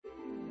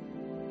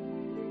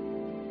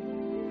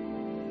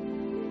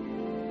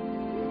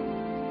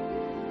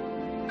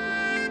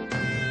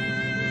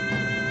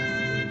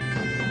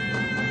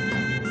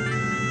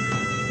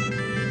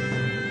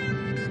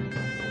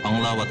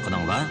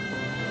аңлаватқаныңла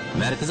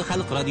Merkezi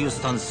Halk Radyo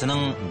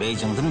Stansiyasının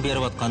Beijing'den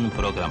beriyotgan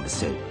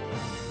programmasi.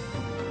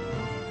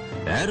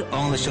 Her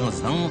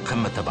anglışınızın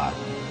kıymeti var.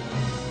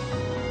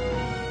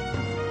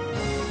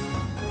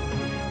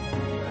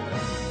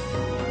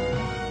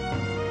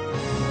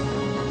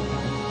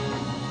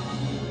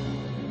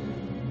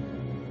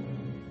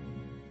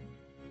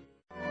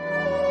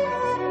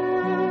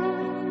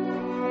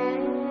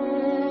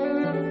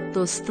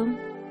 Dostum,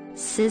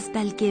 siz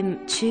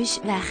bəlkim çüş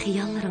və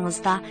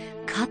xiyallarınızda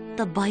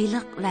katta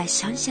baylıq və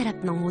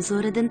şan-şərəfnin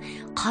huzuridan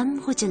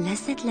qanğıcı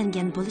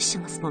ləzzətləngan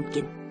bo'lishiniz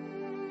mumkin.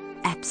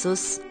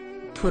 Əfsus,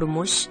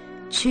 turmuş,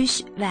 çüş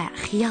və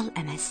xiyal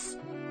emas.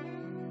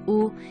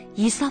 U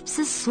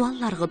hesapsız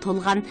suallarga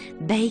to'lgan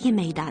bəygi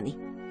meydani.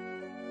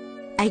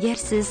 Agar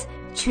siz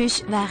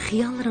çüş və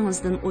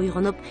xiyallaringizdan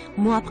uyg'onib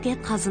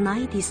muvaffaqiyat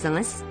qozonay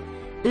desangiz,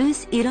 o'z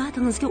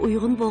irodangizga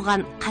uyg'un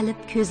bo'lgan qalb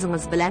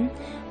ko'zingiz bilan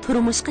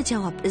turmushga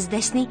javob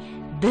izlashni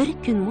bir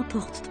kunmi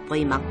to'xtatib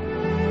qo'ymang.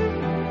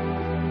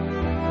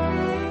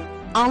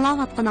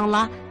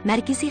 Anglayotganinglar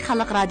Markaziy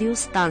Xalq radio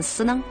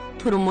stansiyasining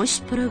turmush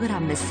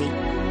programmasi.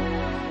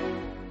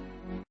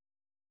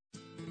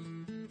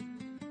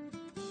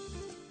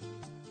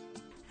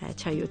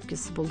 Çay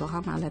ötküsü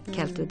bulduğum alet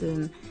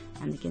keltüdüm.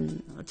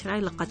 Andikin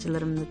çıraylı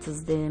qaçılarımni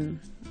tizdim.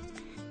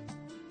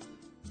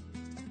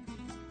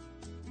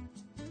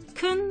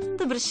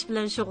 Kunda bir iş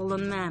bilan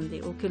shug'ullanmayman.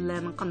 O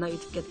kunlarning qanday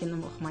o'tib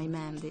ketganini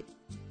uqmayman.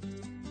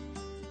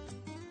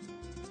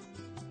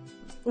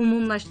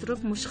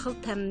 Umumlashtirib mushxil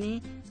ta'mni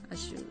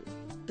shu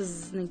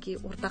bizningki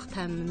o'rtaq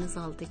ta'mimiz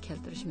oldi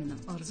keltirish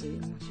mening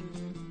orzuyim.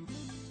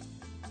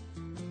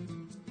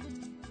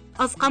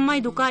 Az qanmay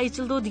duka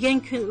ichildi degan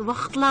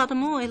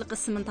vaqtlardimi el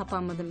qismini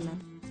topolmadim men.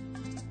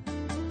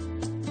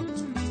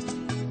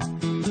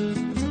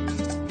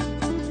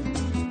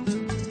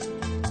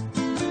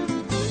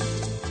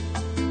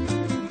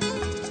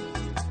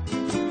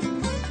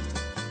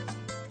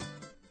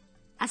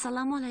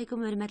 Assalomu alaykum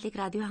hurmatli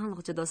radio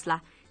anglag'uchi do'stlar.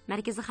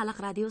 Markaziy Xalq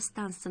radio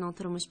stansiyasining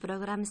turmush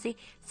programmasi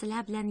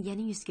sizlar bilan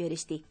yana yuz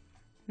ko'rishdi.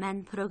 Men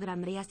program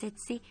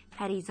riyosatchisi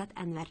Farizat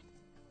Anvar.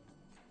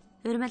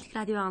 Hurmatli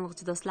radio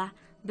anglag'uchi do'stlar,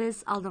 biz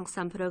oldingi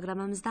san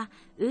programmamizda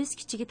o'z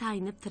kuchiga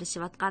tayinib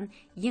tirishayotgan,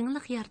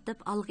 yangilik yaratib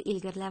olg'a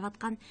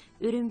ilgarilayotgan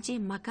Urumchi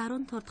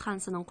makaron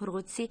tortxonasining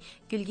qurg'uvchisi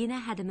Gulgina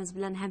Hadimiz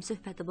bilan ham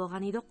suhbatda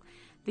bo'lgan edik.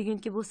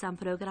 Bugungi bu san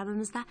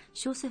programmamizda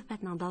shu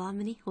suhbatning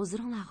davomini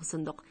huzuringizga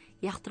sundiq.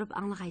 Yoqtirib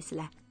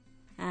anglag'aysizlar.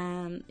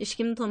 Hech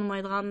kimni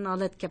tonimaydigan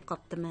holat kelib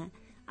qopdimi?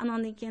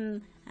 Andan keyin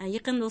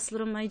yaqin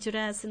do'stlarim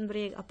majrasin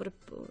bir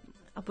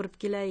apırıp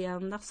kelay, ya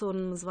undaq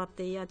sorunumuz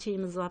vatdi, ya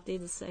çayımız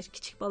vatdi desa,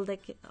 kichik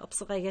boldek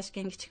apsiga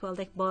egashgan kichik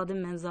boldek bodim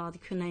men zodi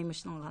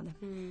kunaymışning qadi.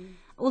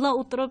 Ular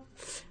o'tirib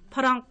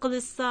parang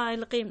qilsa,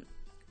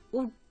 u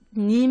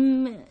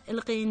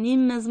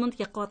nim mazmun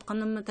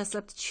yaqayotganimni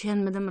taslabda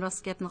tushunmadim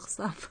rost gapni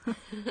qilsam.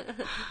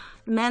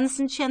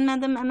 Ma'nisini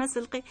tushunmadim emas,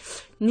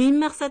 nim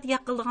maqsad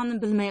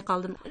yaqilganini bilmay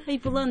qoldim. Ey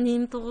bular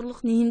nim to'g'riliq,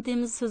 nim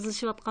temiz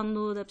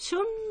so'zlashayotgandi deb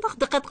shundoq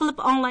diqqat qilib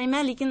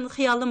anglayman, lekin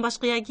xiyoldan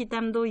boshqaga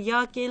ketamdi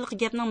yoki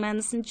gapning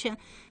ma'nisini tushun.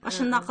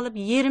 Shundoq qilib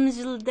 20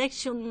 yildek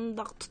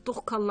shundoq tutuq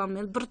qallam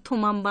bir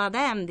tuman bor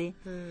endi.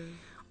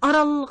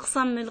 Aralliq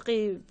qilsam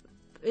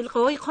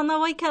voy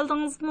qanavoy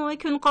keldingizmi, voy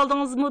kun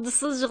qoldingizmi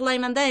desiz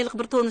yig'laymanda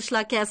bir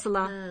tonishlar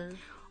kelsizlar.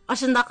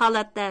 Ashunda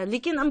holatda,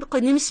 lekin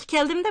nimishga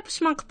keldim deb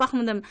pushmon qilib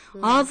baxmadim.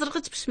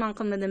 Hozirgacha pushmon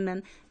qilmadim men.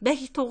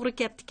 Belki to'g'ri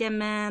kelibdi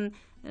ekanman.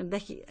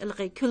 Belki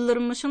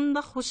kunlarim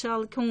shunda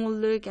xushal,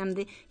 ko'ngillik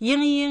hamda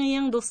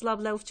yangi do'stlar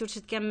bilan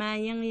uchrashganman,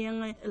 yangi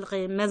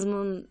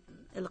mazmun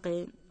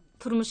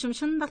turmushim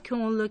shunda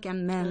ko'ngillik ham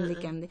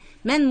manlik hamda.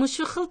 Men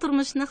mushu xil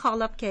turmushni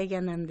xohlab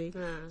kelganamdi.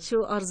 Shu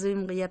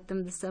orzuyimga yetdim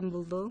desam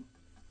bo'ldi.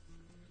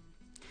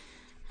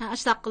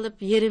 Ashta qilib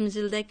 20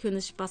 yilda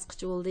ko'nish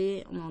bosqichi bo'ldi.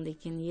 Undan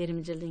keyin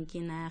 20 yildan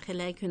keyin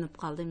xilay ko'nib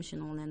qoldim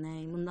shuninglarni.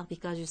 Bundaq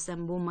bekor yursam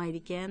bo'lmaydi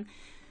ekan.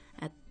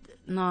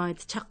 Noit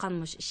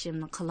chaqqanmish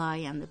ishimni qilay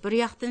endi. Bir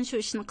yoqdan shu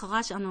ishni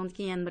qilg'ach, undan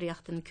keyin bir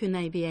yoqdan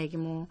ko'nay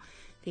beyagimi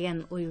degan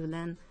o'y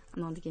bilan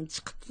undan keyin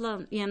chiqiblar.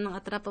 Yani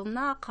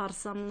atrofimda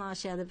qarsamlar,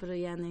 shada bir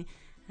ya'ni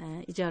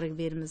ijaraga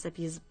beramiz deb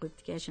yozib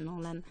qo'yibdi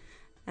shuninglarni.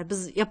 Biz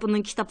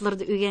Yaponning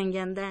kitoblarida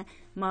o'rganganda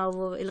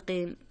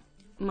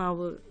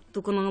mavu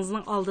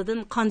do'koningizning oldidan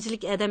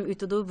qanchalik adam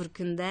o'tadi bir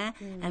kunda,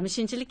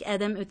 shunchalik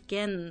adam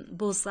o'tgan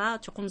bo'lsa,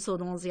 cho'qim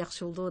sodingiz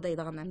yaxshi bo'ldi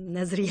deydigan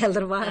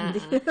nazariyalar bor endi.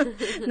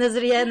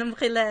 Nazariyanim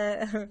xila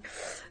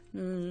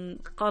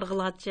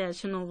qarg'ilatcha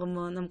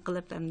shuningmi nim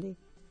qilib endi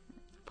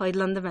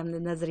foydalandim endi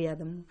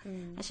nazariyadim.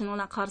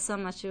 Shuninglar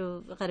qarsam shu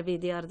g'arbiy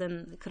diyordan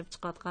kirib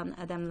chiqayotgan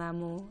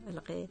odamlarmi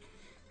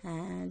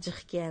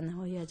jiqgan,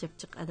 hoya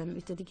jabchiq adam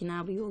o'tadigina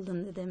bu yo'ldan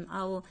dedim.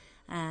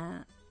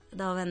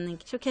 Davanning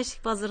shu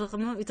kashlik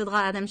bozorig'imi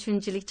o'tadigan odam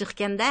shunchalik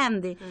chiqqanda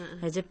hamdi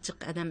ajabchiq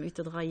odam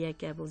o'tadigan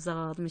yaka bu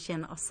zavodmi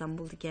shani ossam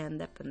bo'ldi ekan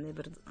deb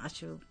bir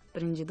shu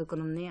birinchi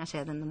do'konimni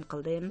ashadan nim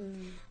qildim.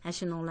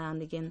 Shuninglar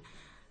degan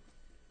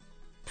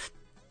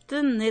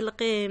butun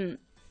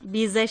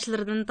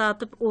bezashlardan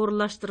tortib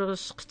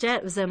o'rlashtirishgacha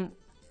o'zim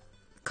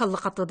kalla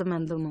qatadi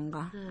menda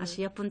uningga.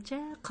 Aşı yapuncha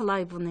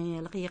qilay buni,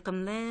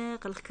 yaqimli,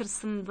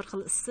 kirsin bir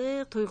xil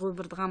issiq tuyg'u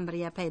birdigan bir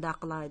ya paydo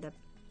qilay deb.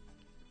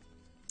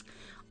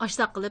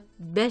 Ashta qilib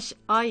 5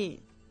 oy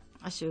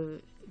aşı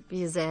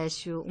bize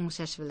şu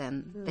umshash bilan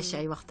 5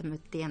 oy vaqtim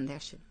o'tdi endi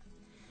shu.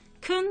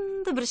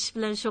 Kunda bir ish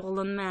bilan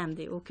shug'ullanmam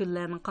de, o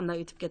kunlarning qanday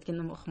o'tib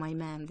ketganini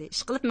uqmayman de.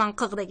 Ish qilib men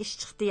qig'dek ish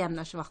chiqdi ham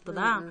shu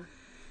vaqtida.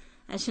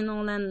 Şunun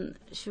bilan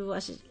shu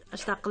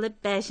ashta qilib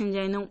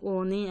 5-oyning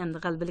 10-i endi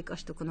qalbilik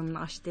ashtukunimni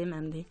ochdim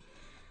endi.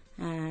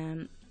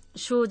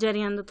 Shu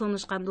jarayonda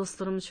tanishgan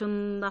do'stlarim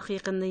shundaq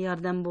yaqinda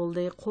yordam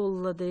bo'ldi,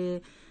 qo'lladi.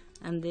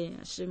 Endi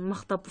shu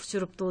maqtab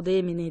uchiribdi de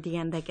meni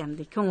degandek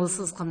endi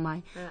ko'ngilsiz qilmay.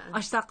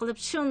 Ashta qilib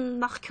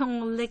shundaq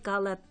ko'ngillik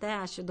holatda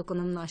shu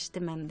do'konimni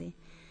ochdim endi.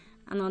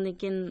 Andan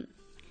keyin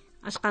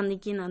ochgandan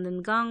keyin andin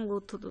gangu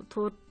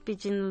to'rt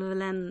pechin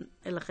bilan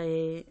ilqi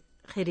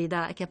xirida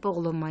akap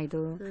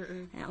o'g'ilmaydi.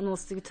 Onun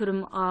ustiga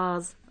turim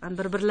az,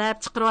 bir-birlab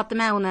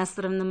chiqiryapman u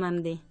narsalarni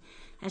endi.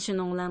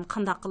 Shuning bilan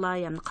qanday qilay,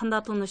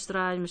 qanday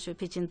tanishtiray shu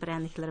pechin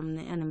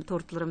praniklarimni, ya'ni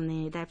tortlarimni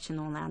deb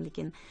shuning bilan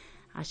keyin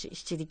shu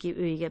ichidagi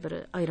uyga bir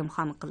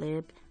ayrimxona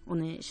qilib,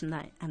 uni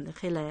shunday endi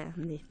xela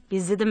endi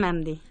bezidim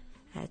endi.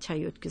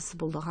 Choy o'tkazib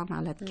bo'ldigan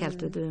holat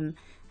keltirdim.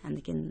 Endi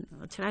keyin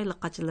chiroyli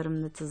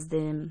qachilarimni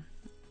tizdim.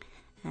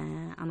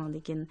 Andan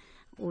keyin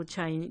o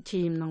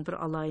çayımның bir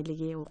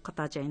alayligi, o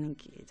qata çayının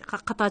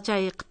qata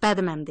çayı qilib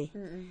berdim endi.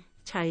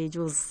 Çay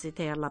juzi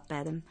tayyorlab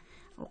berdim.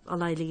 O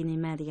alayligi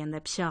nima deganda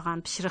pishirgan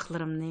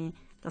pishiriqlarimni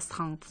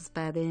dasturxonga tizib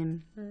berdim.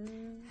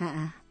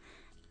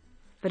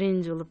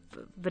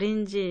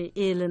 Birinchi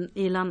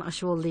e'lon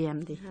aşı oldu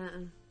endi.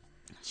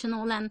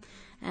 Shuning bilan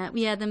u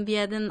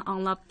yerdan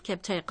anglab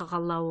kelib çay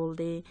qilganlar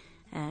oldu.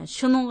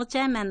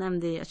 Shuningcha men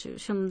endi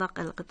shundaq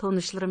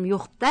tanishlarim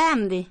yo'qda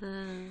endi.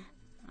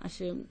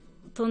 Shu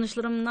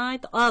tanışlarım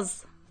nayt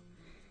az.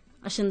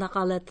 Aşında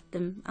qalat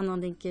etdim.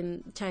 Andan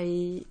keyin çay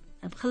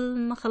xil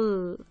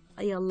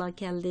ayollar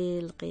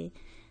keldi,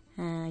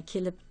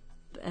 kelib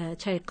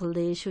çay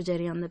qildi. Shu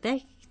jarayonda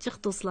bek jiq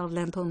do'stlar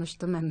bilan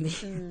tanishdim endi.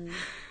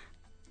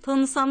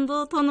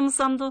 Tanısamdı,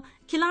 tanımasamdı.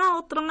 Kelin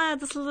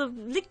o'tiringa desizlar,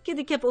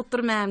 likkidi kep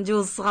o'tirmam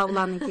jo'zsiga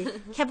ularniki.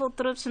 Kep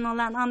o'tirib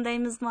shuninglar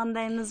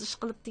andaymiz ish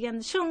qilib degan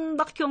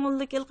shundaq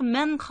ko'ngillik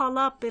men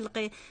xalab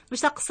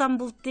mushta qilsam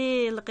bo'ldi,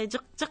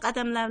 jiq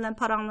odamlar bilan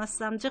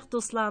paranglashsam, jiq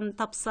do'stlarni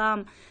topsam,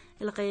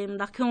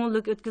 mundaq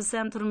ko'ngillik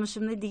o'tkazsam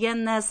turmushimni degan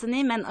narsani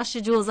men ashu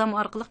jo'zam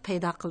orqali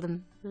paydo qildim.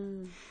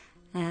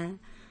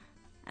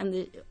 Endi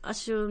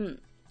ashu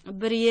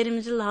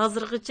 1,5 yil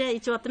hozirgacha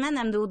ichyapman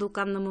endi u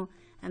do'konni.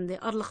 Endi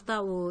arlıqda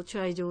o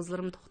çay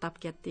jo'zlarim to'xtab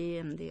ketdi.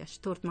 Endi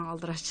 4 ming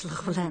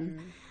aldirashchilik bilan.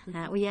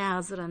 U ya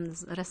hozir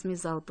rasmiy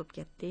zavod bo'lib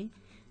ketdi.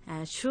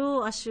 Shu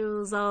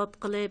zavod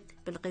qilib,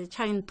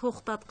 çayni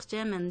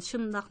to'xtatqicha men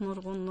shundaq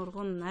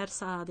nurg'un har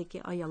soatdagi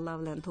ayollar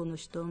bilan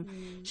tanishdim.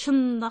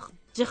 Shundaq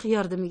jiq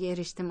yordamiga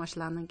erishdim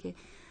ashlarninki.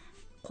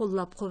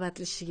 Qo'llab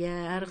quvvatlashiga,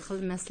 har xil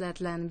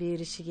maslahatlarni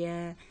berishiga,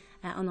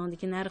 ondan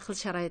keyin har xil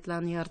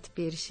sharoitlarni yaratib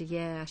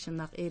berishiga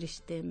shundaq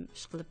erishdim.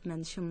 Ish qilib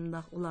men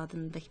shundaq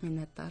ulardan bek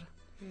minnatdor.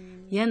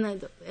 Yana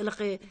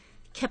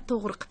kep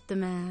to'g'ri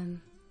qilibdiman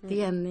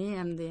deganni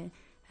endi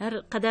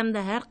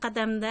har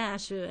qadamda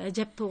shu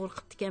ajab to'g'ri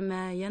qilib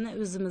ekanman. Yana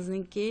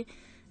o'zimizning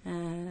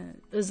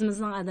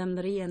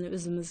odamlari yana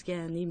o'zimizga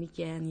nima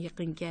ekan,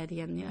 yaqin ekan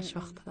deganni shu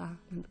vaqtda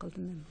nima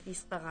qildim men.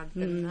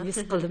 His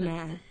qildim.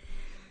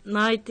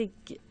 Naytik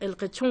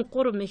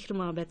chunqur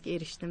mehr-muhabbatga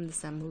erishdim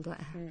desam bo'ldi.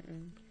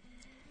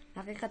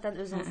 Haqiqatan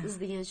o'zingiz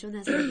izlagan shu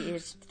narsaga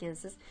erishib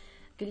ekansiz.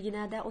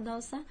 Gulginada unda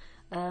olsa,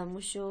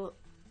 shu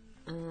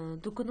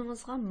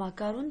do'koningizga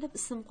makaron deb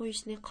ism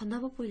qo'yishni qanday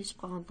bo'lib o'ylashib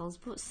qolgandingiz?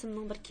 Bu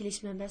ismning bir kelish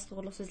manbasi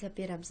to'g'riliq so'zlab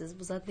beramsiz.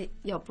 Bu zot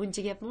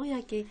yaponcha gapmi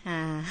yoki?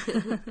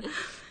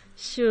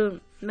 Shu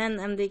men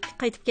endi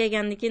qaytib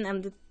kelgandan keyin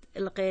endi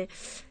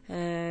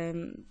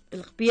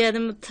bu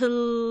yerda til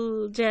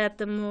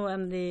jihatimi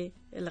endi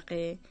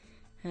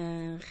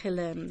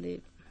xili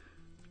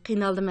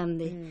qiynaldim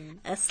endi.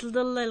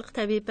 Aslida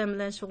tabibim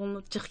bilan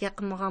shug'ullanib jiq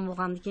yaqinmagan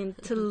bo'lgandan keyin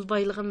til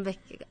boylig'im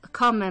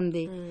kam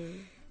endi.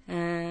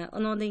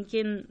 Ondan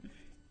keyin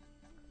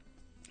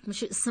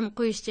shu ism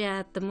qo'yish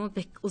jihatimi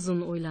bek uzun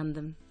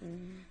o'ylandim.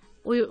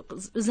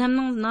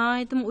 O'zimning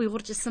naydim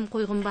Uyg'urcha ism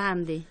qo'yg'im bor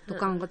endi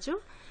do'kongacha.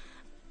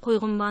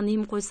 Qo'yg'im bor,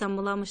 nima qo'ysam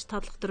bo'larmish,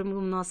 tatliq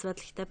turimga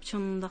munosabatlik deb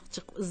shundaq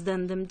jiq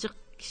izdandim, jiq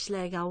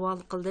kishilarga havol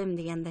qildim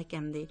degandek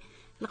endi.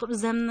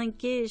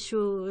 O'zimninki shu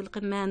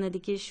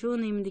ma'nodagi shu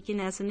nimdagi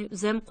narsani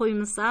o'zim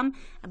qo'ymasam,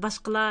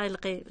 boshqalar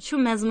shu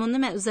mazmunni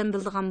men o'zim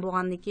bildigan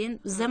bo'lgandan keyin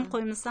o'zim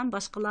qo'ymasam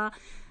boshqalar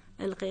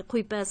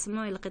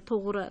qo'ypasimi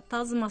to'g'ri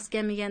toza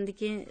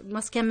maskamagandiki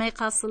maskamay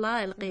qolsalar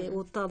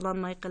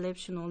o'tlanmay qilib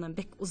shuni bilan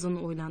bek uzun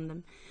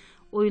o'ylandim.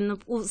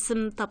 O'yinib u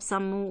ism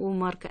topsammi u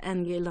marka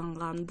anga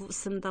e'longan, bu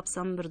ism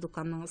topsam bir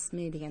do'konning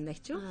ismi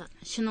degandekchi.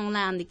 Shuning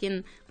bilan keyin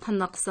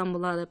qanday qilsam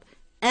bo'ladi deb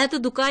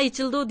Ati duka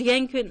içildi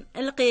degan kun,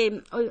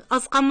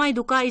 az qolmay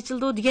duka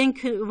içildi degan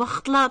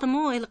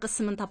vaqtlardimi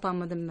ismini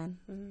topamadim men.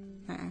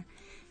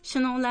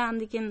 Shuning bilan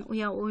keyin u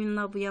ya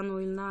o'yinlar, bu yana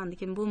o'yinlar,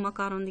 keyin bu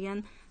makaron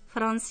degan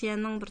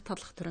Fransiyaning bir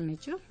tatliq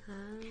turimichu.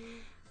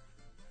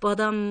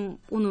 Badam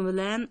unu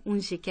bilan un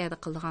shekarda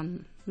qilgan.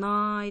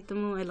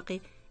 Naytimi ilqi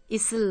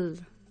isil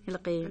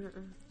ilqi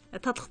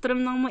tatliq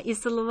turimning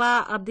isil va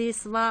adis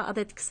va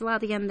adatkis va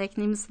degandek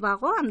nimasi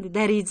bor-ku, hamda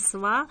darajasi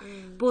bor.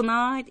 Bu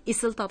nayt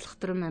isil tatliq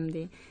turim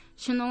hamdi.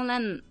 Shuning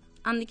bilan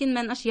Andikin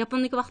men aş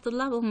Yapondagi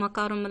vaqtida bu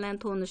makaron bilan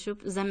tanishib,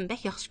 o'zim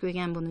bek yaxshi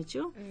ko'rgan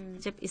buni-chu.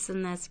 Jab isil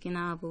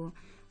naskina bu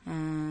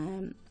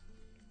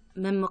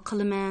men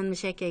qilaman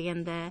misha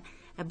kelganda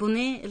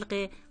buni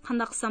ilqi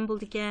qanday qilsam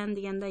bo'ldi ekan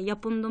deganda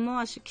Yapondami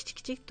ash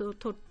kichik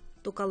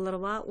do'konlar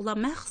bor, ular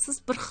maxsus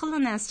bir xil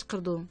narsa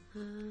chiqirdi.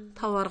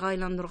 Tovarga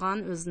aylantirgan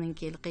o'zining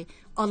ilqi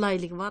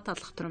alayligi bor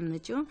tatliq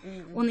turimni-chu.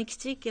 Uni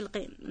kichik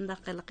ilqi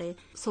undaqilqi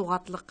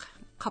so'g'atliq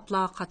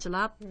qaplar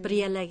qachilab bir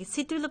yerlarga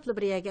setilibli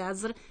bir yerga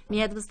hozir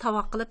miyada biz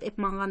tavoq qilib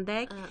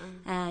epmangandek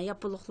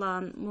yapılıqlar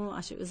mu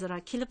aşı o'zaro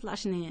keliblar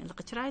shuni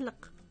chiroyli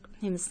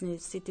nemisini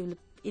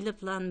setilib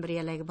iliblan bir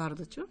yerlarga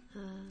bordi-chu.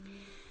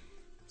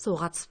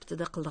 So'g'at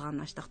sifatida qildigan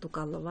ashtaq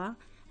do'konlar bor.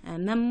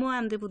 Menmu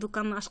endi bu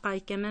do'konni ochgan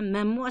ekanman,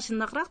 menmu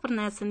ashundaqroq bir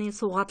narsani,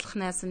 so'g'atliq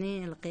narsani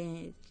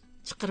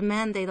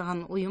chiqirman deydigan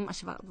o'yim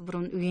ash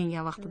burun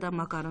uyinga vaqtida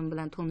makaron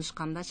bilan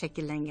tanishganda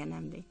shakllangan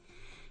endi.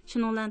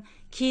 Şunun bilan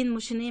keyin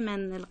mushuni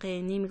men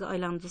nimaga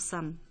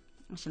aylantirsam,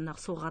 shundaq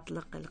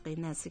so'g'atliq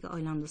narsaga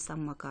aylantirsam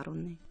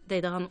makaronni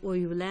deydigan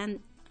o'y bilan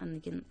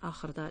keyin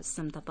oxirida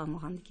ism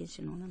topolmagandan keyin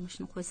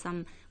shuni qo'ysam,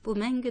 bu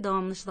menga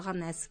davomlashadigan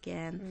narsa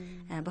ekan.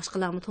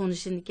 Boshqalarni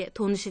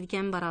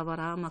tanishadigan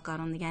barabara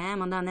makaron degan,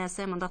 menda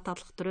narsa, menda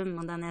tatliq turim,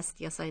 menda narsa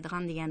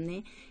yasaydigan deganni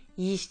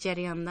yeyish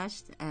jarayonida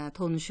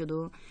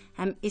tanishidi.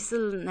 Ham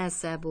esil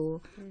narsa bu.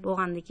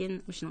 Bo'lgandan keyin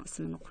shuning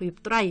ismini qo'yib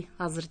turay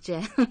hozircha.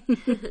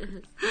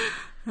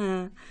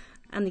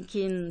 Ani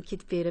keyin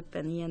ketib berib,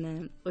 yana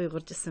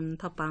Uyg'urcha ism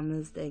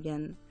topamiz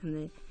degan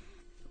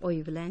o'y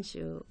bilan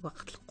shu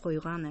vaqtlik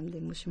qo'ygan hamda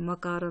shu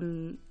makaron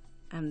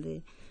hamda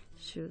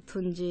shu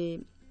tunji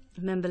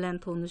men bilan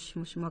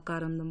tanish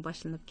makarondan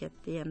boshlanib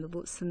ketdi. Endi bu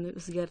ismni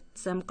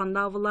o'zgartsam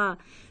qanday bo'lar,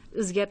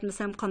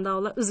 o'zgartmasam qanday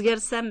bo'lar,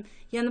 o'zgartsam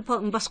yana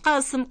boshqa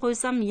ism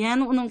qo'ysam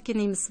yana uning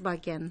nimasi bor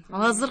ekan.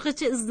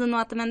 Hozirgacha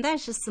izlanyapman-da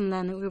shu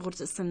ismlarni,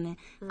 Uyg'urcha ismni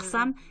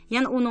qilsam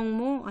yana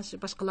uningmi shu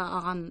boshqalar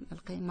olgan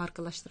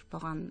markalashtirib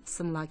olgan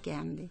ismlar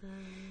ekan.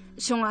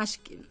 Shunga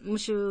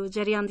shu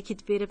jarayonda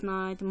ketib berib,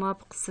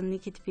 muvofiq ismni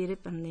ketib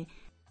berib, endi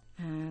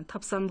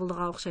topsam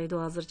bo'lgan o'xshaydi,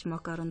 hozircha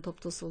makaron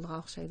to'pto'sulga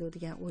o'xshaydi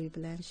degan o'y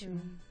bilan shu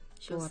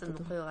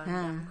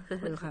qo'ygan.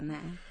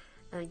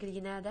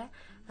 Gilginada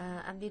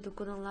amdi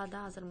do'konlarda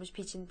hozir mush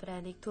pechin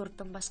pranik,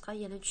 tortdan boshqa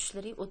yana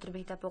tushlari o'tir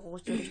maktab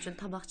o'quvchilari uchun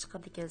tomoq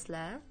chiqardi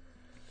ekansizlar.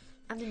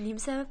 Amdi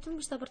nima sababdan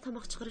mushta bir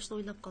tomoq chiqarishni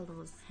o'ylab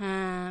qoldingiz?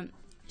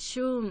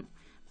 Shu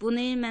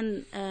buni men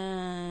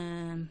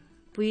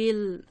bu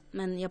yil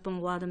men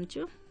Yaponga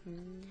bordim-chu.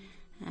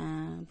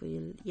 Bu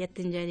yil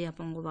 7-oyda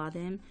Yaponga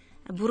bordim.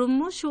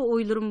 Burunmu shu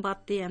o'ylarim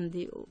batdi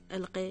endi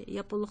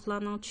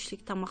yaponliklarning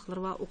tushlik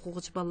tamoqlari va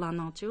o'quvchi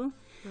bolalarning-chu.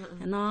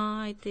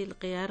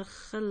 Naytilqi har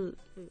xil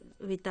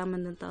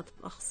vitamindan tatib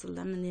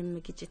aqsillar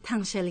nimaga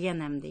tangshalgan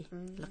endi.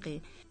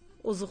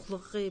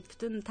 Ozuqligi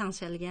butun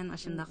tangshalgan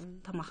ashundaq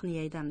tamoqni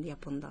yeydam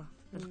Yaponda.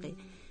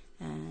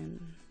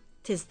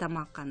 Tez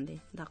tamoq qanday.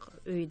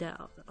 Uyda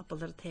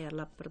apalar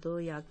tayyorlab birdi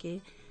yoki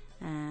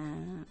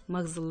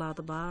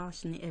mag'zillarda bor,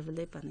 shuni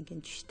evlib anikin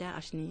tushda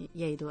shuni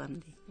yeydi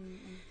endi.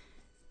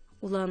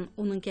 Ulan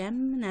onun ham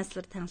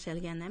narsalar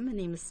tangshalgan ham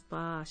nemiz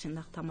bor,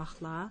 shundaq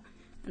tamoqlar.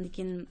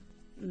 Lekin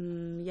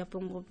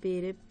Yaponga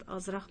berib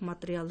ozroq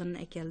materiallarni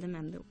ekeldim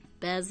endi.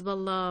 Ba'zi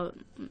bolalar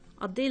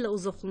oddiy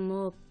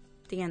uzoqlanib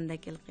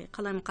degandek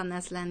qalamqan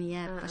narsalarni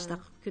yer, boshqa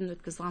kun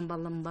o'tkazgan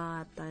bolalar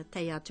bor,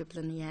 tayyor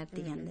cho'plarni yer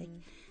degandek.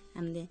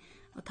 Endi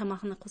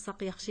tamoqni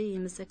qo'saq yaxshi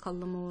yemasa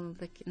qallimi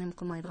bek nim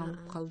qilmaydigan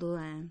qoldi.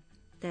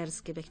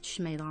 Dərsga bək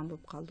düşməydigan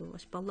bo'lib qoldi.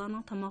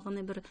 Balalarning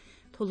tamog'ini bir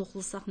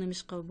to'liqlasak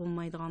nimishqa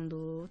bo'lmaydigandu,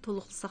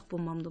 to'liqlasak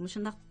bo'lmamdi.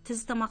 Shundaq tez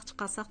tamoq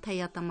chiqarsak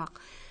tayyor tamoq.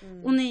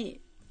 Uni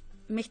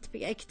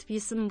maktabga akitib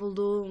yesim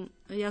bo'ldi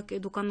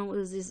yoki do'konning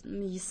o'zi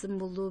yesim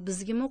bo'ldi.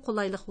 Bizgimi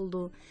qulaylik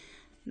bo'ldi.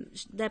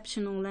 Deb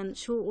shuning bilan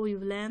shu o'y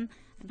bilan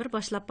bir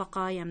boshlab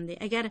boqayamdi.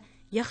 Agar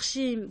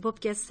yaxshi bo'lib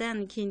ketsan,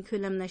 keyin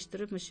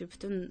ko'lamlashtirib shu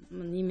butun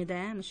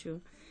nimada shu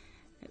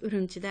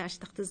Ürümçide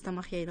açtıq tez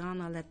tamoq yeydigan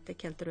holatda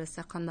keltirib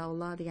olsa qanday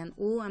bo'lar degan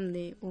u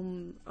endi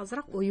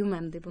ozroq o'yim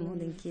endi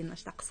bundan keyin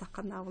açtaq qilsak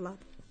qanday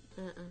bo'ladi.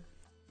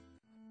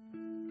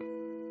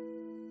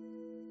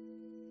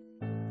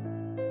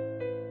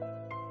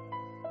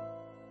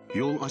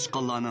 Yo'l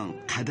ochqanlarning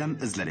qadam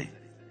izlari.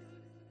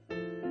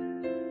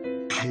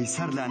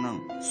 Qaysarlarning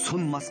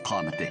sunmas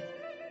qomati.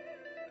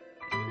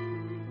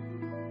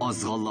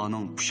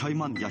 Ozg'onlarning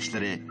pushaymon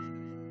yoshlari.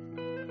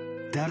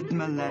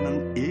 Dardmanlarning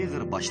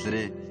eg'ir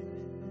boshlari.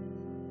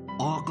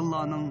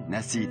 Aqillarning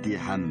nasihati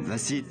ham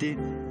vasiyati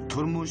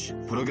turmush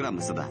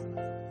programmasida.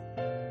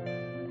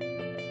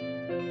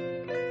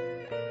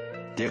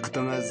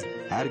 Diqqatimiz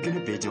har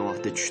kuni beja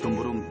vaqti tushdan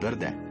burun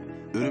 1da,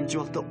 o'rimchi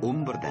vaqti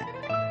 11da,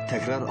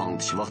 takrar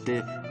anglish vaqti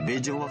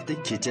beja vaqti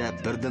kecha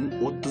 1dan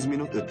 30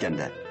 minut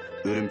o'tganda,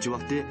 Үрümçi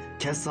vaqti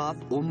kech soat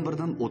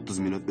 11dan 30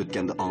 minut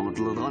o'tganda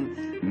anlatıladigan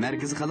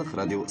Merkezi Xalq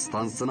radio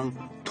stansiyasining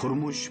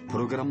Turmush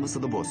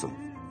programmasida bo'lsin.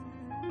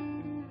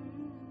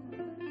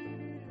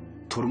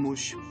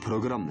 Turmush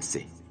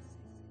programmasi.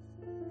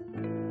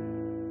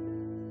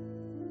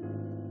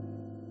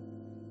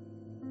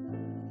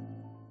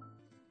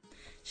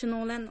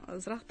 Şunu bilan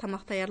azroq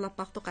tamoq tayyorlab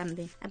baqdik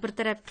endi. Bir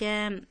tarafga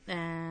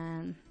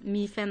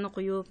mifani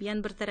qo'yib,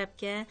 yana bir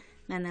tarafga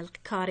mana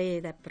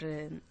kare deb bir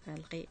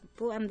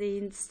bu endi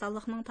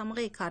Hindistonlikning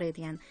tamog'i kare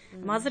degan.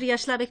 Hozir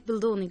yoshlar bek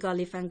bildi uni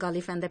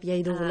galifan deb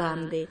yeydi ular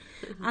endi.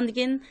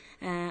 Andikin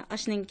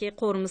ashninki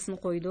qo'rmisini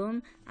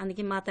qo'ydim.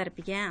 Andikin ma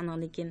tarafiga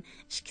analikin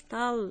 2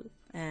 tal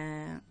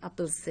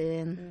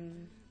apelsin,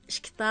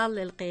 2 tal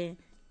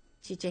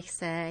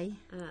çiçeksay.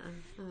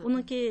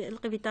 Onunki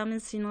vitamin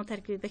C'nin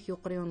tərkibi bək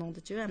yuqarı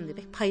onundur, əmdi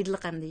bək faydalı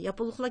əmdi.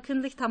 Yapılıqlar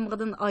günlük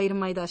tamğıdan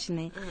ayırmaydı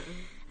aşını.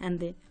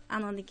 Əmdi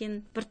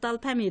anandikin bir tal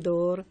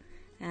pomidor,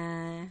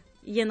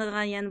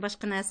 yanığa yəni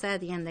başqa nəsə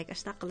deyəndək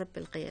aştaq qılıb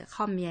bilqi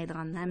xam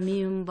yeydigan, həm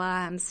meyvəm var,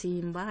 həm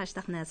suyum var,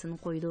 aştaq nəsini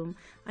qoydum.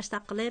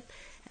 Aştaq qılıb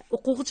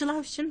o'quvchilar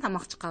uchun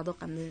tamoq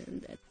chiqardik endi.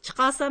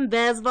 Chiqarsam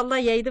ba'zi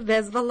bolalar yeydi,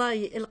 ba'zi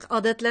bolalar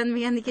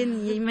odatlanmagandan keyin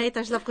yemay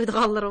tashlab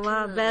qo'ydiganlar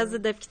bor.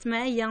 Ba'zi deb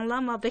ketmay,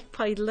 yanglar ma bek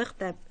foydali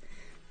deb.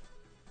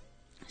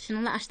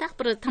 Shuningla ashtaq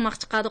bir tamoq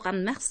chiqardik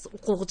endi maxsus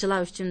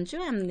o'quvchilar uchun-chu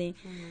endi.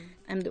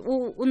 Endi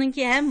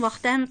uningki ham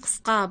vaqti ham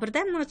qisqa.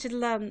 Birdan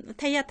nochillar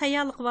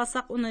tayyorlik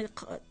bo'lsak, uni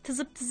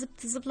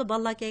tizibli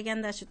bolalar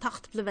kelganda shu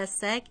taqtibli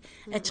versak,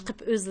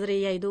 chiqib o'zlari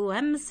yeydi.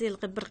 Hammasi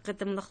bir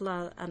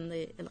qitimliqlar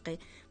endi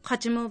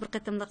qachimo bir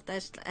qitimliq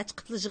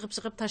chiqibli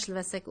yig'ib tashlab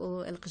versak,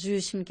 u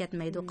yuyishim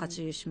ketmaydi, qacha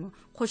yuyishmi.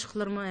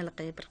 Qo'shiqlarmi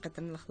bir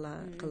qitimliqlar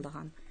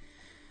qildigan.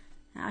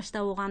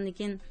 Ashta o'g'andan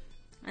keyin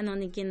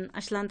anonikin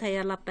ashlan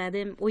tayyorlab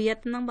berdim. O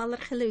yerning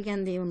bolalar xili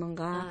o'gandi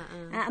uningga.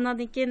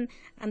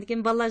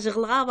 Anonikin bolalar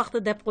yig'ilga vaqti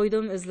deb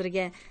qo'ydim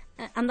o'zlariga.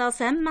 Andas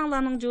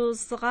hammalarning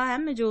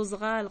hamma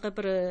jo'ziga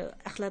bir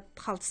axlat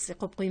xaltasi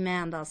qo'yib qo'ymay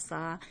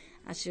andasa.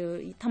 Shu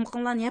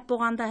tamqinlarni yeb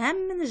bo'lganda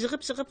hammani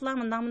yig'ib-yig'iblar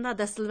menda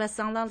dastil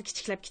vassanglar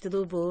kichiklab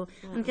ketadi bu.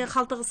 Anki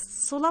xaltaga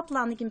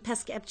solaplarni kim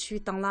pastga olib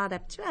tushibtinglar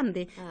debchi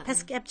endi.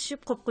 Pastga olib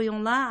tushib qo'yib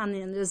qo'yinglar,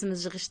 ani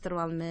o'zimiz yig'ishtirib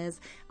olamiz.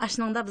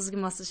 Ashningda bizga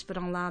moslash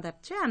biringlar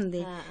debchi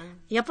endi.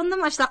 Yapında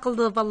mashta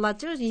qildi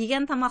bolalarchi,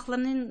 yegan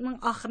tamoqlarning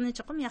oxirini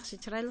chiqim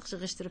yaxshi chiroyli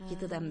yig'ishtirib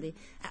ketdi endi.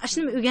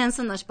 Ashni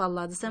o'rgansin ash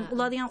bolalar desam,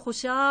 ular degan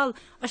xo'shal,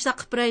 ashta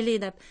qilib birayli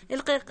deb.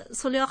 Ilqi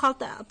soliya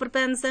xalta bir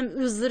pansam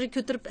o'zlari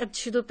ko'tirib olib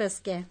tushdi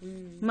pastga.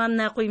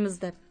 Ne qo'yimiz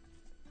deb.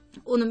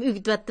 Uni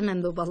o'gitvatdim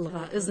endi o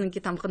bolaga,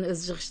 o'ziniki tamqini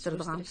o'zi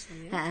yig'ishtirdigan.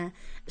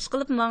 Ish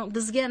qilib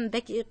bizga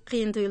bek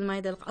qiyin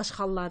tuyulmaydi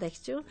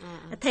oshxonlardakchi.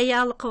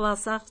 Tayyorlik qilib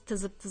olsak,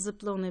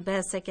 tizib uni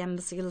bersak ham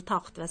bizga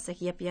taqit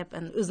versak, yeb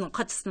o'zining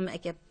qachisini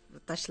akab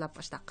tashlab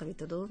tashlab qilib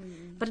yetadi.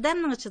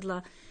 Birdan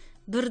ichidlar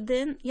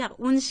birdan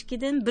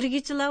 12dan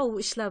 1gachalar u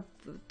ishlab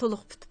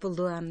to'liq bitib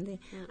bo'ldi endi.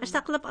 Ashta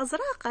qilib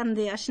azroq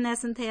endi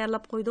ashnasini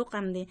tayyorlab qo'ydik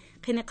endi.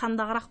 Qani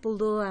qandaqroq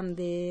bo'ldi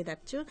endi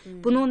debchi.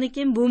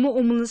 Buningkin bumi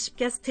umilishib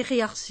ketsa texi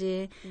yaxshi.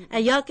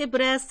 Yoki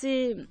birasi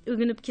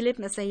o'ginib kelib,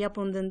 masalan,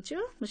 Yapondanchi,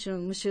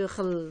 mushu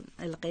xil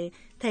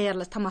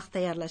tamoq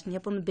tayyorlashni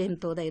Yapon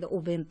bento deydi, o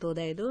bento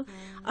deydi.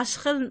 Ash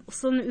xil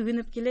usulni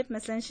o'ginib kelib,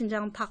 masalan,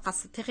 Shinjang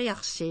taqasi texi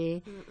yaxshi.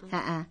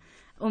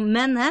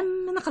 Men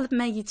hammani qilib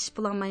men yetish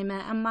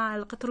bilolmayman,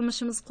 ammo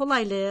turmushimiz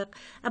qulaylik.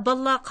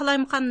 Balla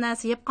qalaymiqan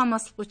narsa yeb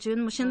qolmaslik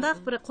uchun shunday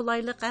bir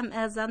qulaylik ham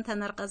azan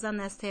tanar qazan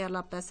narsa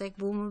tayyorlab bersak,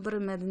 bu bir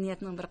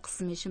madaniyatning bir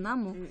qismi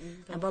shunami?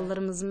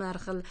 Ballarimiz har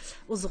xil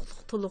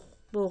uzuqliq to'liq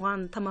bo'lgan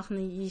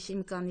tamoqni yeyish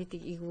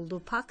imkoniyatiga ega bo'ldi,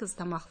 pokiz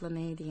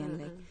tamoqlarni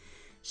degandek.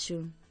 Shu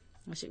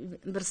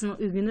birsini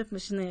o'rganib,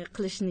 shuni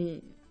qilishni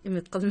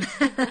umid qilma.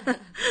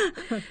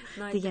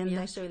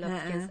 Deganda o'ylab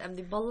ekansiz.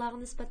 Endi bolalarga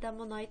nisbatan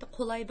bu noyta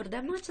qulay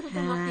birdan ochilib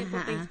tamoq yeb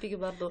o'tib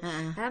bordi.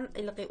 Ham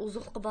ilqi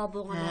uzuqqa bor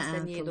bo'lgan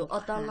narsani yedi.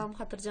 Ota-onalar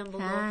xotirjam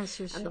bo'ldi.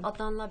 Endi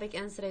ota-onalar bek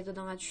ansiraydi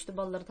danga tushdi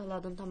bolalar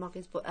taladan tamoq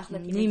yeb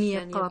axlat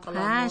yeb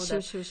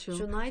qoladi.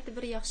 Shu noyta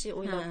bir yaxshi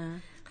o'ylab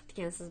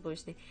qilgansiz bu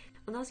ishni.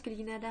 Unas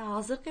kelganida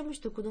hozirgi mush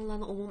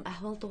do'konlarning umum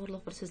ahvol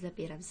to'g'riliq bir so'zlab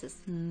beramsiz.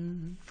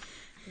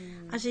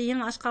 Aşı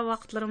yeni aşka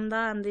vaqtlarımda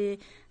endi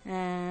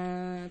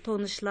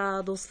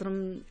tonuşlar, dostlarım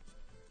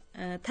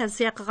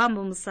tavsiye qilgan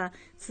bo'lmasa,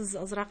 siz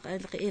azroq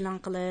e'lon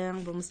qiling,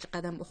 bo'lmasa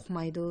qadam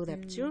o'qimaydi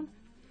debchi.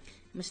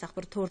 Mustaq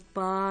bir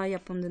tortba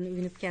Yapondan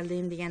o'rganib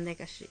keldim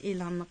degandek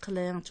e'lonni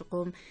qiling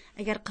chuqum.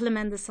 Agar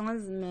qilaman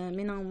desangiz,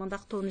 mening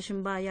mundaq tonishim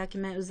bor yoki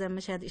men o'zim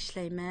mashada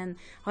ishlayman.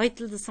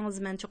 Haytil desangiz,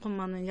 men chuqum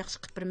meni yaxshi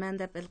qilib beraman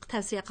deb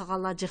tavsiya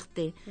qilganlar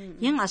jiqdi.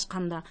 Yeng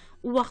ashqanda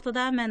u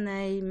vaqtida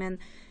men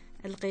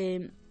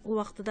u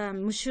vaqtida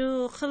mushu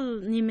xil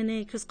nimani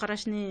ko'z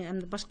qarashni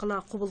endi boshqalar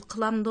qabul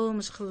qilamdi,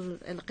 mush xil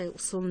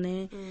usulni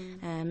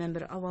men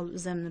bir avval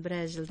o'zimni bir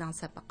yildan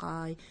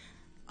sapaqay.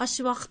 Ash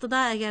vaqtida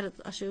agar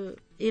shu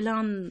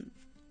e'lon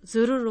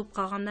zarur bo'lib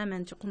qolganda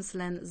men chuqum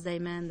sizlarni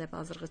izlayman deb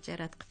hozirgacha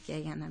rad qilib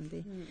kelgan hamdi.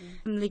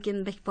 Lekin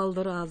bek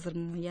baldır hozir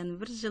yana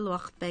bir yil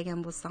vaqt bergan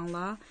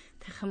bo'lsanglar,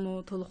 texmo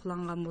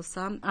to'liqlangan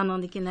bo'lsam,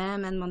 anandikin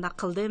men bunda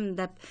qildim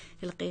deb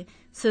ilqi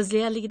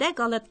so'zlayligida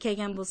g'alat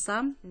kelgan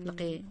bo'lsam,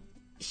 ilqi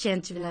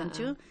ishonch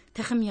bilanchu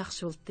texim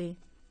yaxshi bo'ldi.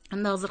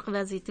 Endi hozirgi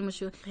vaziyatim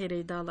shu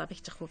xaridalar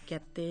bekchiq bo'lib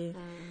ketdi.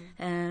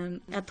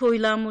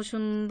 To'ylarmi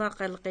shundaq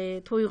ilqi,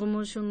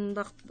 to'yg'imi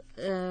shundaq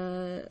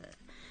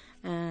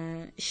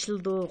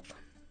ishildiq.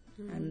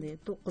 Endi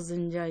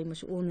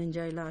 9-oymish,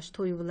 10-oylar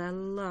to'y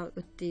bilanlar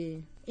o'tdi.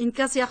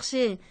 Inkas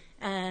yaxshi,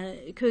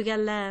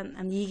 ko'rganlar,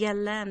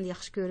 yeganlar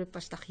yaxshi ko'rib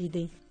boshlaq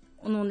yedi.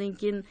 Undan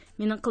keyin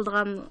mening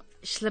qildigan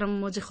ishlarim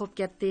mo'ji bo'lib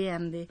ketdi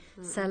endi.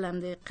 Sal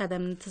endi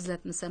qadamni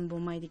tizlatmasam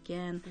bo'lmaydi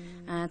ekan.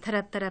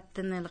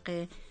 Taraf-tarafdan ilqi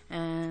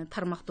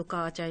tarmoq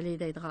do'kon ochaylik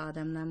deydigan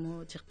odamlar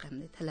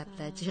mo'jiqqandi,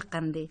 talablar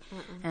jiqqandi.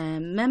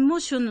 Men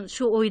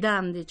shu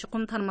o'ydamdi,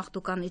 chuqum tarmoq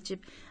do'kon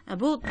ichib,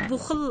 bu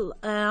xil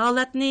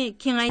holatni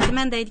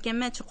kengaytiraman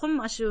deydiganman, chuqum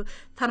shu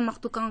tarmoq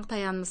do'konga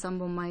tayanmasam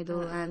bo'lmaydi.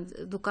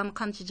 Do'kon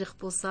qancha jiq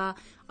bo'lsa,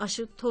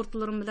 shu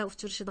tortlarim bilan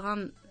uchrashadigan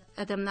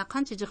odamlar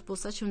qancha jiq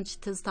bo'lsa, shuncha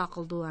tez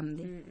taqildi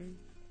endi.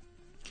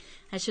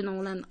 Shuning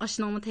bilan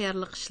oshnamni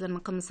tayyorlik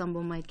ishlarini qilmasam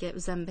bo'lmaydi,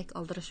 o'zambek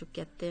aldirashib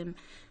ketdim.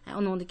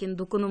 Undan keyin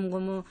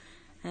do'konimgami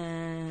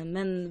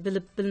men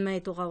bilib bilmay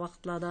turgan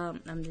vaqtlarda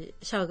endi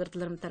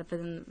shogirdlarim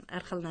tarafidan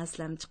har xil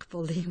narsalar chiqib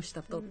bo'ldi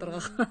deb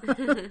o'tirgan.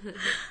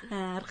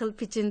 Har xil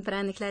pechin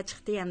praniklar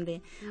chiqdi endi.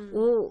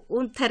 U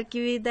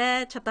tarkibida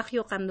chataq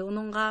yo'q endi.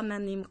 Uningga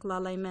men nima qila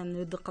olmayman,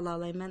 nima qila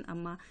olmayman,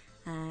 ammo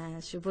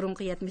shu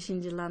burunqi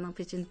 70-yillarning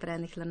pechin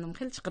praniklarini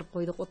xil chiqarib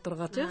qo'ydik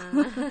o'tirgacha.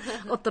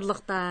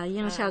 O'tirliqda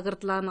yangi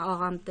shogirdlarni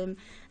olgandim.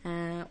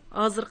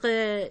 Hozirgi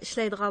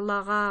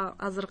ishlaydiganlarga,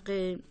 hozirgi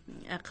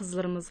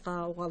qizlarimizga,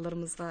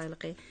 o'g'illarimizga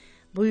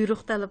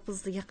buyruq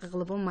talabimizga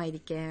qilib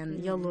bo'lmaydi ekan.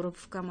 Yolurib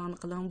fukamani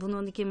qiling,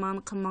 bundan keyin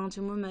meni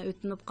qilmoqchimi, men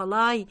o'tinib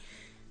qolay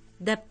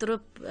deb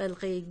turib,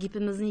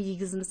 gapimizni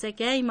yegizmasak,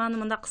 "Ey, meni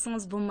bunda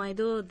qilsangiz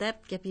bo'lmaydi" deb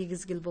gap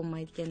yegizgil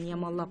bo'lmaydi ekan.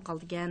 Yomonlab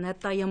qolgan,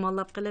 hatto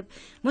yomonlab qilib,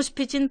 "Mush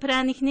pechin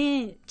pranikni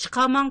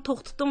chiqamang,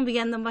 to'xtating"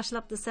 degandan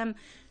boshlab desam,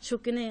 shu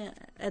kuni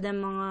adam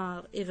menga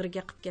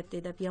ig'riga qilib ketdi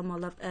deb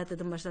yomonlab,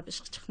 atadan boshlab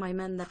ishga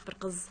chiqmayman deb bir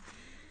qiz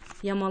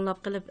yomonlab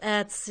qilib,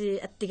 atsi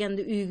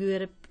atdeganda uyga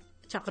berib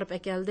chaqirib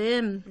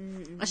akeldim.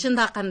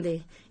 Shunda qanday?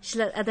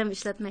 Adam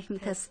ishlatmakmi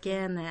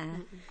taskan.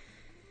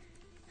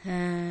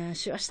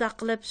 Shu ashta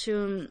qilib shu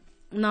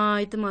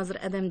noytim hozir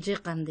adam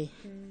jiqandi.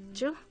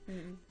 Chu?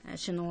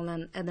 Shuning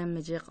bilan adam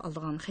jiq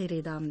olgan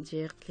xaridam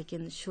jiq,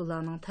 lekin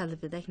shularning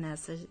talabidek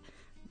narsa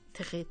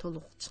texi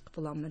to'liq chiqib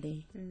bo'lmadi.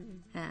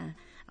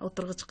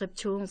 O'tirg'i chiqib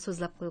cho'ng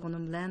so'zlab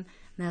qo'yganim bilan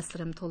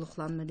narsarim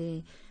to'liqlanmadi.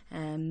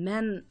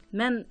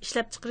 Men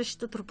ishlab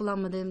chiqarishda turib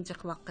bo'lmadim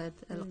jiq vaqt.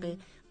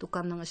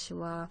 Do'konning ishi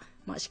va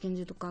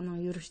ikkinchi do'konning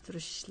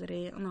yurish-turish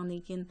ishlari, undan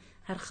keyin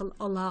har xil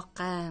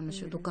aloqa,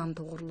 shu do'kon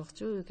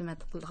to'g'riliqchi,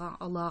 hukumat qilgan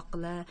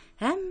aloqalar,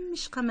 hamma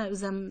ishqa men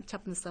o'zim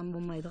chapmasam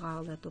bo'lmaydigan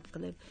holat to'p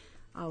qilib,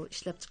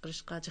 ishlab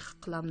chiqarishga jiq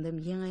qilamdim,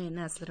 yangi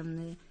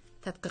narslarimni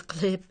tadqiq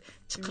qilib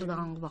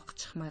chiqirgan vaqt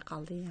chiqmay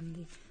qoldi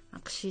endi.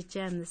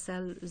 Qishicha endi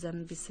sal o'zim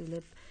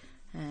bisilib,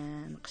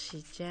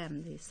 qishicha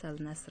endi sal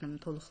naslarim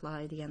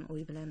to'liqlay degan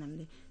o'y bilan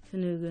endi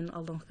tunugun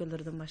oldingi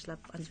kunlardan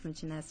boshlab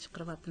ancha-muncha narsa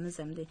chiqaryapmiz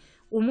endi.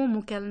 Umum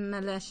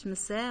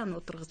mukammallashmasa, uni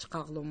o'tirg'i chiqa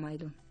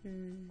olmaydi.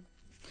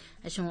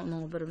 Shunga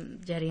bir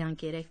jarayon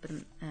kerak, bir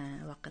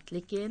vaqt.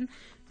 Lekin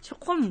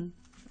chuqum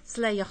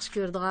sizlar yaxshi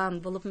ko'radigan,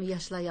 bo'libmi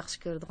yoshlar yaxshi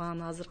ko'radigan,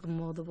 hozirgi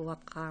moda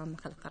bo'layotgan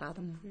xalqaro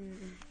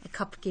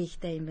cupcake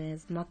deymiz,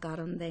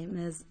 makaron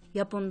deymiz.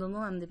 Yapondan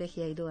endi bek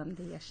yeydi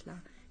endi yoshlar.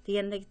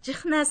 Degandek jiq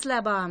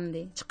narsalar bor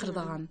endi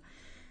chiqiradigan.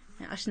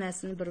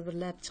 Ashnasini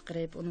bir-birlab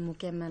chiqarib, uni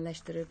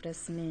mukammallashtirib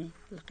rasmiy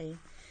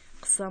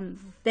qilsam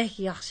bek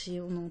yaxshi,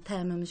 uning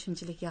ta'mi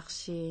shunchalik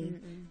yaxshi.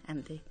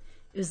 Endi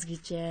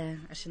o'zgacha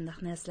shunday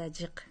narsalar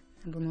jiq.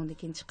 Bundan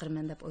keyin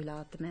chiqarman deb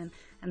o'ylayapman.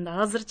 Endi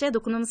hozircha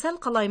do'konim sal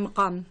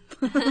qalaymaqan.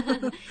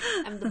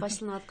 Endi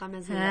boshlanayotgan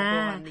mazmunlar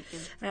bo'lgan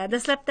ekan.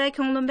 Dastlabda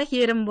ko'nglim bek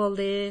yerim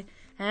bo'ldi.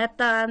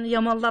 Hatto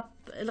yomonlab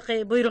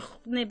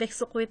buyruqni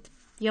beksa qo'yib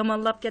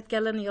yomonlab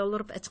ketganlarni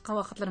yo'lurib chiqqan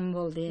vaqtlarim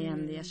bo'ldi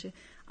endi. Shu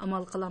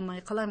amal qilolmay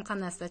qalayimqan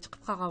narsa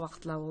chiqib qolgan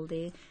vaqtlar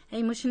bo'ldi.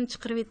 Ey, mushuni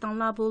chiqarib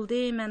etinglar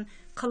bo'ldi. Men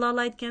qila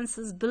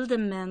olayotgansiz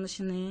bildim men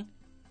shuni.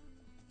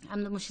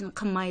 Endi mushuni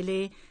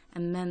qilmayli.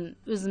 Men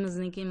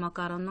o'zimizniki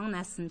makaronning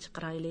narsasini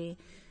chiqarayli.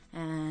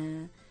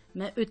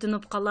 Men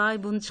o'tinib qolay,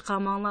 buni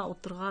chiqarmanglar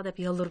o'tirga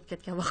deb yolurib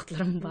ketgan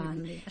vaqtlarim bor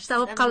endi. Ishta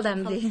bo'lib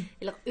qoldimdi.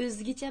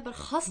 O'zgacha bir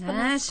xos bir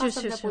narsa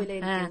deb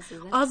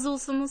o'ylaydigansiz. Az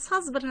olsun,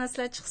 soz bir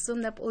narsa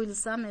chiqsin deb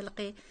o'ylasam,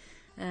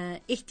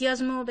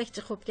 ehtiyojim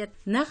bekchi qo'yib ket.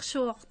 Naqsh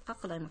vaqtga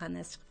qilayman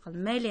narsa chiqib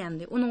qoldi. Mayli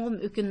endi, uning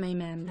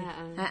o'kinmayman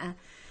endi.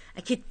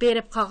 Ketib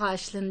berib qolgan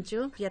ishlanchu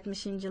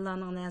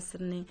 70-yillarning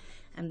narsini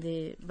endi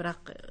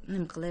biroq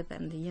nim qilib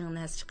endi yangi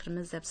narsa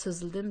chiqaramiz deb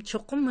so'zildim.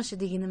 Cho'qim shu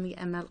deganimga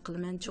amal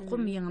qilaman.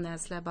 Cho'qim yangi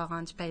narsalar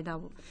bo'lgancha paydo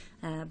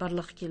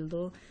barliq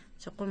keldi.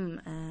 Cho'qim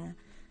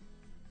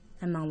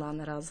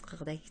hammalarni rozi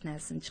qilgandek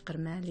narsani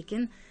chiqarma,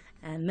 lekin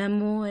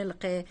Menmu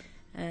ilqi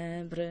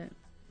bir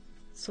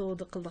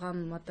savdo qilgan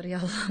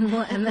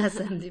materiallarmi emas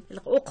endi.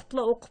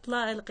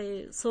 O'qibla ilqi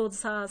savdo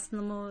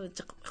sohasini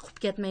o'qib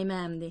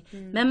ketmayman endi.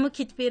 Menmu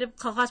ketib berib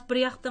qog'oz bir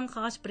yoqdan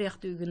qog'oz bir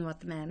yoqda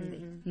o'rganyapman endi.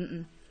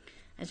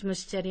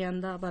 Mush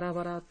jarayonda bara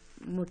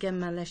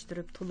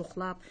mukammallashtirib,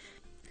 to'liqlab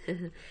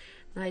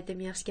Aytım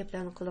yaxshi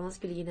gaplarni qilamiz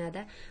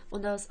Gulginada.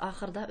 Unda biz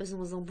oxirida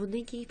o'zingizning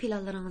bundan keyingi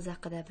planlaringiz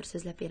haqida bir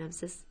so'zlab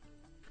beramiz.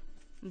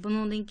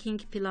 Bundan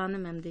keyingi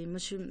planim endi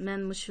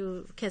men shu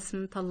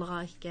kasbni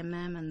tanlagan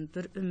ekanman. Men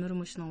bir umr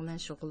shuning bilan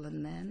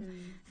shug'ullanaman.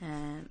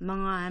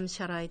 Menga ham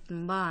sharoitim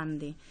bor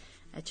endi.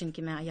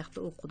 Chunki men oyoqda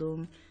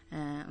o'qidim.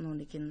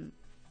 Undan keyin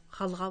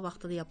xalqa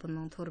vaqtida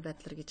Yaponning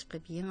torbatlariga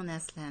chiqib, yangi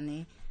narsalarni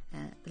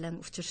bilan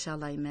uchrasha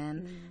olayman.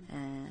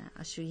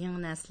 Shu yangi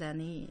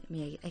narsalarni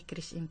menga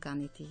akirish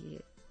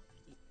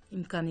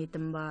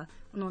imkoniyatim bor.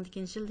 Undan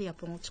keyin shilda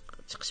Yaponga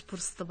chiqish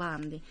fursati bor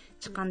endi.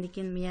 Chiqqandan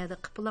keyin men yerda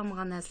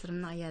qilmagan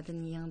narsalarni ayadan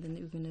yangidan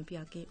o'rganib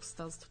yoki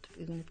ustoz tutib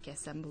o'rganib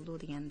kelsam bo'ldi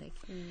degandek.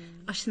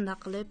 Ashunda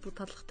qilib bu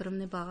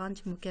tatliqlarimni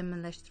bag'ancha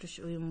mukammallashtirish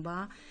o'yim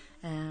bor.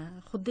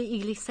 Xuddi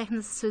iglik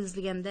sahnasi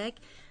so'zlagandek,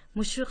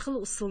 mushu xil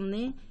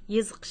usulni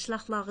yezi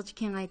qishloqlarga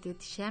kengaytirib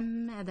o'tish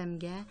hamma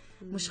odamga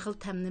mushu xil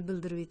ta'mni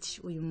bildirib o'tish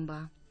o'yim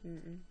bor.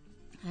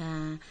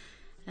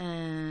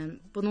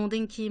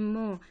 Bundan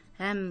keyinmi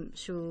ham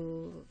shu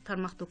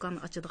tarmoq do'kon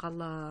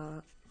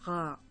ochadiganlarga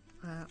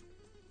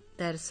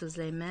dars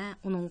so'zlayman,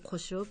 uning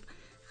qo'shib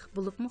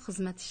bo'libmi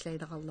xizmat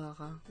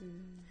ishlaydiganlarga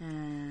 3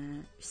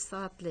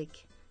 soatlik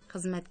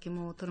xizmatga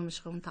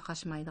turmushga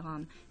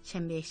taqashmaydigan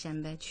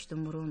shanba tushdan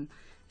burun 3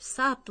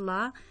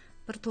 soatla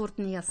bir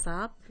tortni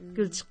yasab,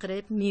 gul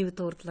chiqarib, meva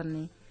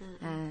tortlarini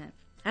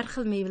har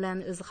xil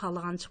mevalarni o'zi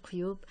xohlagancha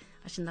qo'yib,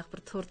 shunday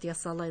bir tort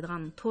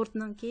yasalaydigan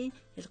tortninki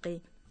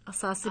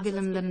asosiy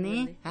bilimlarni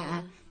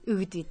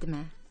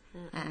o'rgatayman.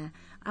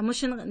 Ammo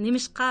shuni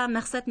nimishqa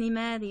maqsad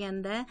nima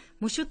deganda,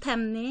 mushu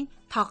ta'mni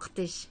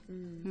taqtish.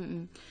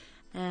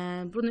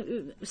 Buni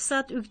 3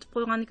 soat o'rgatib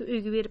qo'ygandan keyin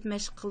uyga berib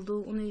mashq qildi,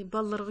 uni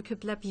bolalarga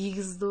ko'plab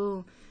yegizdi.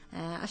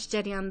 Ash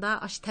jarayonda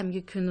ash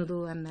ta'mga ko'nidi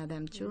hamma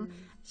odamchu.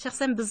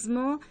 Shaxsan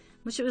bizmi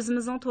mushu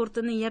o'zimizning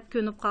tortini yeb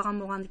ko'nib qolgan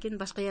bo'lgandan keyin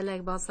boshqa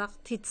yerlarga borsak,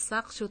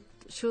 tetsak,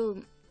 shu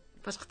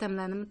boshqa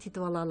ta'mlarni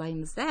tetib ola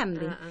olamiz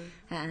hamda.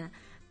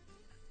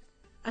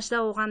 Ashda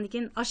o'g'andan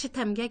keyin ashi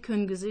ta'mga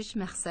ko'ngizish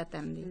maqsad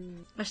hamda.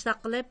 Ashda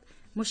qilib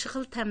mushu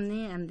xil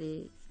ta'mni endi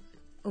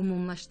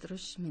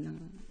umumlashtirish mening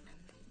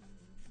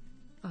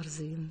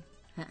arzuyim.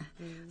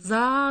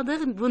 Zodi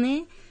buni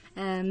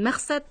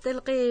maqsad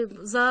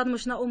zod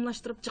mushuna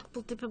umumlashtirib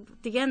chiqib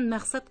degan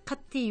maqsad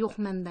qat'iy yo'q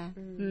menda.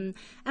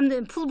 Endi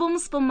pul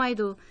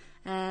bo'lmaydi.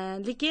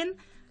 Lekin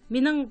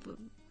mening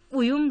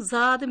uyum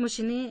zodi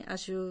mushuni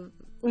shu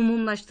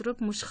umumlashtirib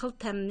mush xil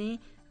ta'mni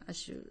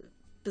shu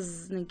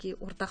bizningki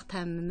o'rtaq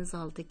ta'mimiz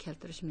oldiga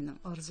keltirish mening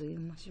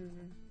orzuyim.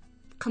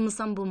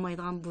 Qilmasam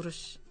bo'lmaydigan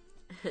burish.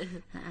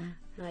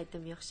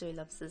 Aytdim, yaxshi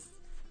o'ylabsiz.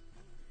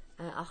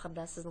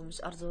 Oxirda sizning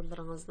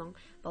arzularingizning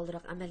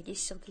baldiroq amalga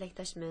oshishiga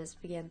tilakdoshmiz.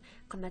 Bugun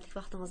qimmatli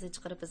vaqtingizni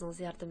chiqarib bizning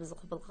ziyoratimizni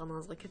qabul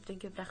qilganingizga ko'p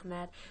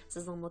rahmat.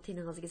 Sizning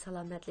mutiningizga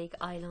salomatlik,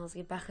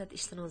 oilangizga baxt,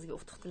 ishlaringizga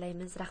utuq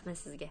tilaymiz. Rahmat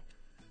sizga.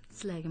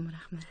 Sizlarga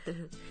rahmat.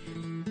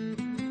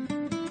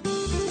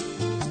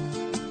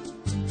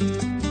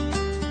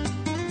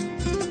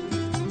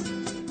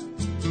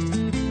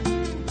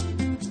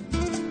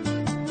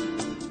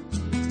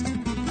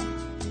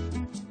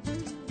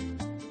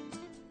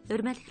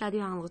 Hürmetli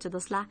radio anlıqçı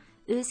dostlar,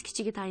 öz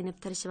kiçigi tayinib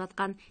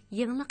tirişiyotgan,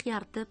 yenilik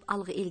yaratib,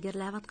 algı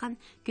ilgirləyotgan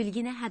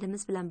Gülgine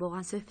hadimiz bilan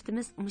bo'lgan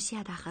söhbetimiz mush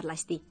yerda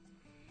oxirlashdi.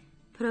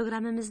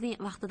 Programmamizni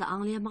vaqtida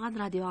anglayamagan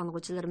radio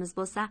anlıqçılarımız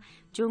bo'lsa,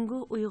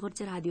 Jungu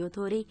Uyg'urcha radio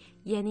tori,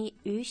 ya'ni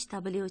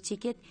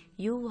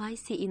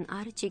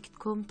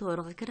 3w.uycnr.com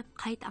to'riga kirib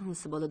qayt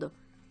anglisi bo'ladi.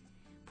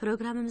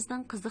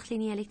 Programmamizdan qiziq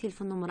liniyalik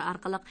telefon nomeri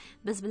orqali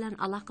biz bilan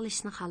aloqa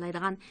qilishni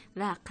xohlaydigan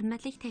va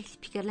qimmatli taklif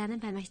fikrlarni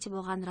bermoqchi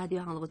bo'lgan radio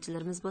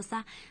anglag'uvchilarimiz bo'lsa,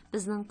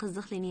 bizning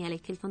qiziq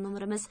liniyalik telefon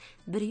nomerimiz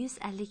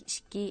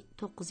 152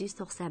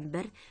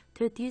 991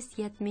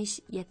 470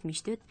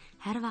 74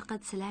 har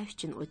vaqt sizlar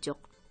uchun ochiq.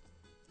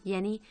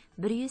 Ya'ni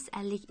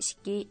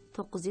 152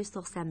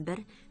 991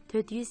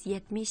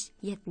 470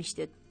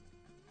 74.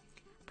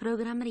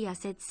 Program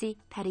riyosatchisi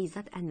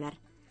Parizat Anvar.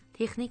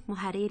 Texnik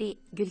muharriri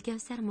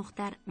Gulkavsar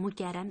Muxtar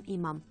Mukarram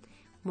Imom,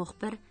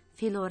 muxbir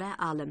Filora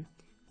Alim,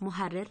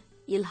 muharrir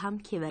İlham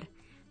Kevir,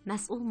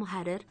 mas'ul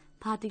muharrir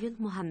Patigul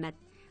Muhammad,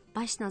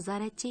 baş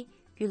nazoratchi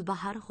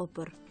Gulbahor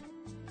G'opur.